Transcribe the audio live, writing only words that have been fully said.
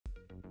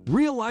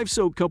Real-life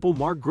soap couple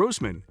Mark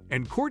Grossman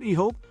and Courtney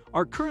Hope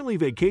are currently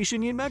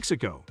vacationing in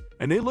Mexico,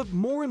 and they look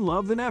more in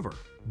love than ever.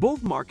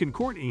 Both Mark and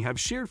Courtney have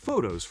shared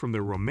photos from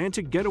their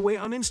romantic getaway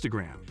on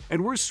Instagram,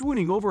 and we're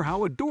swooning over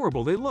how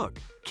adorable they look.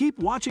 Keep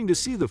watching to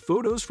see the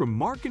photos from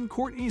Mark and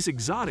Courtney's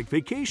exotic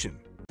vacation.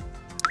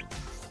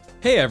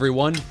 Hey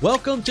everyone,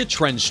 welcome to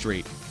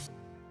TrendStreet.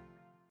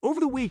 Over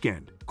the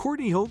weekend,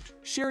 Courtney Hope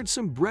shared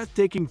some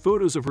breathtaking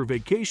photos of her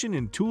vacation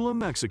in Tulum,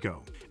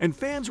 Mexico, and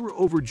fans were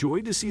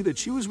overjoyed to see that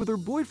she was with her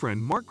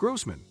boyfriend, Mark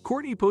Grossman.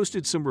 Courtney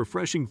posted some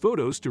refreshing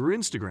photos to her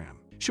Instagram,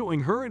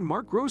 showing her and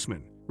Mark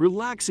Grossman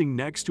relaxing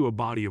next to a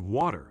body of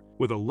water,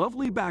 with a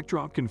lovely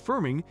backdrop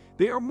confirming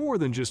they are more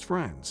than just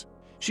friends.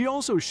 She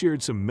also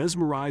shared some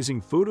mesmerizing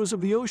photos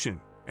of the ocean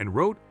and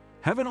wrote,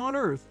 "Heaven on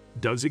earth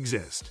does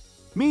exist."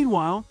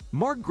 Meanwhile,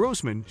 Mark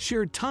Grossman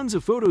shared tons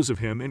of photos of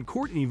him and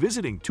Courtney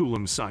visiting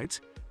Tulum sites,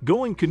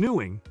 going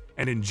canoeing,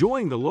 and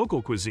enjoying the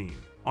local cuisine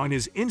on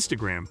his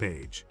Instagram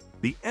page.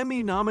 The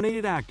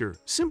Emmy-nominated actor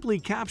simply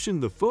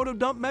captioned the photo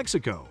dump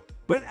Mexico.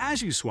 But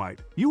as you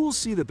swipe, you will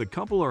see that the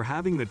couple are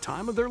having the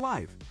time of their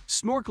life,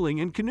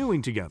 snorkeling and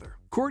canoeing together.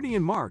 Courtney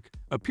and Mark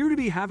appear to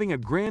be having a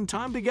grand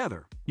time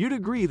together. You'd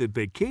agree that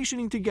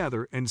vacationing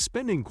together and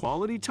spending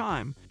quality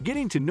time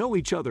getting to know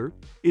each other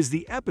is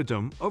the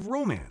epitome of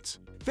romance.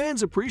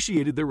 Fans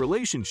appreciated their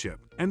relationship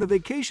and the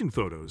vacation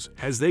photos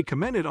as they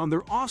commented on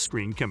their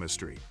off-screen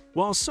chemistry.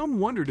 While some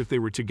wondered if they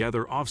were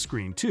together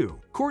off-screen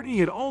too, Courtney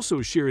had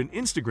also shared an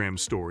Instagram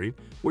story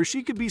where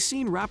she could be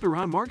seen wrapped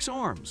around Mark's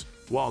arms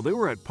while they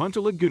were at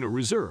Punta Laguna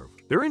Reserve.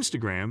 Their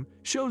Instagram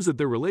shows that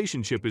their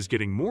relationship is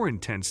getting more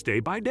intense day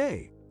by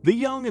day. The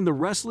young and the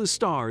restless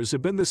stars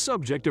have been the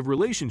subject of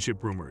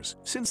relationship rumors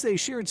since they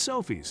shared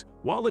selfies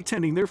while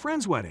attending their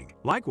friend's wedding.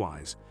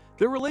 Likewise,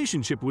 their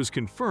relationship was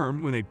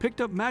confirmed when they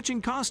picked up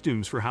matching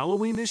costumes for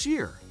Halloween this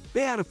year.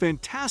 They had a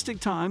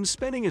fantastic time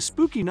spending a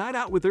spooky night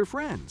out with their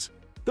friends.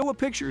 Though a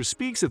picture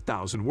speaks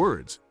 1,000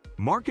 words,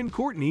 Mark and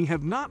Courtney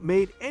have not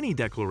made any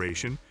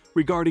declaration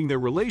regarding their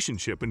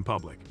relationship in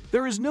public.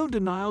 There is no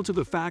denial to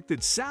the fact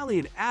that Sally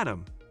and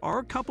Adam are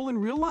a couple in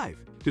real life,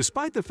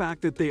 despite the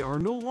fact that they are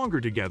no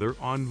longer together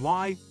on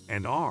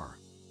Y&R.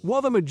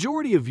 While the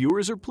majority of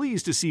viewers are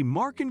pleased to see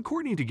Mark and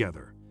Courtney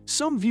together,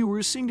 some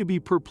viewers seem to be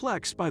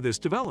perplexed by this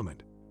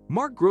development.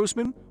 Mark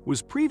Grossman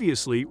was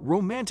previously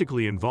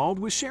romantically involved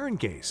with Sharon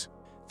Case.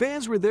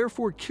 Fans were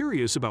therefore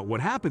curious about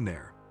what happened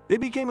there. They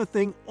became a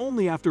thing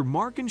only after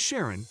Mark and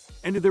Sharon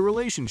ended their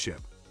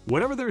relationship.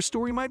 Whatever their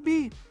story might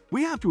be,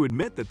 we have to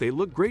admit that they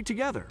look great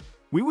together.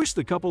 We wish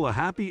the couple a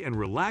happy and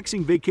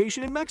relaxing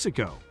vacation in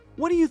Mexico.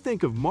 What do you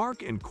think of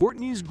Mark and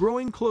Courtney's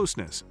growing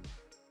closeness?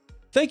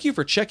 Thank you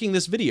for checking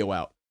this video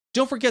out.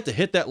 Don't forget to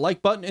hit that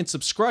like button and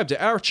subscribe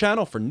to our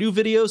channel for new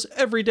videos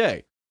every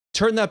day.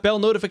 Turn that bell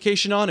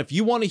notification on if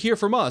you want to hear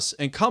from us,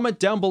 and comment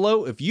down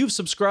below if you've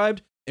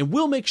subscribed, and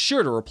we'll make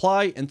sure to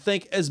reply and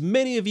thank as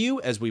many of you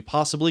as we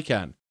possibly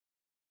can.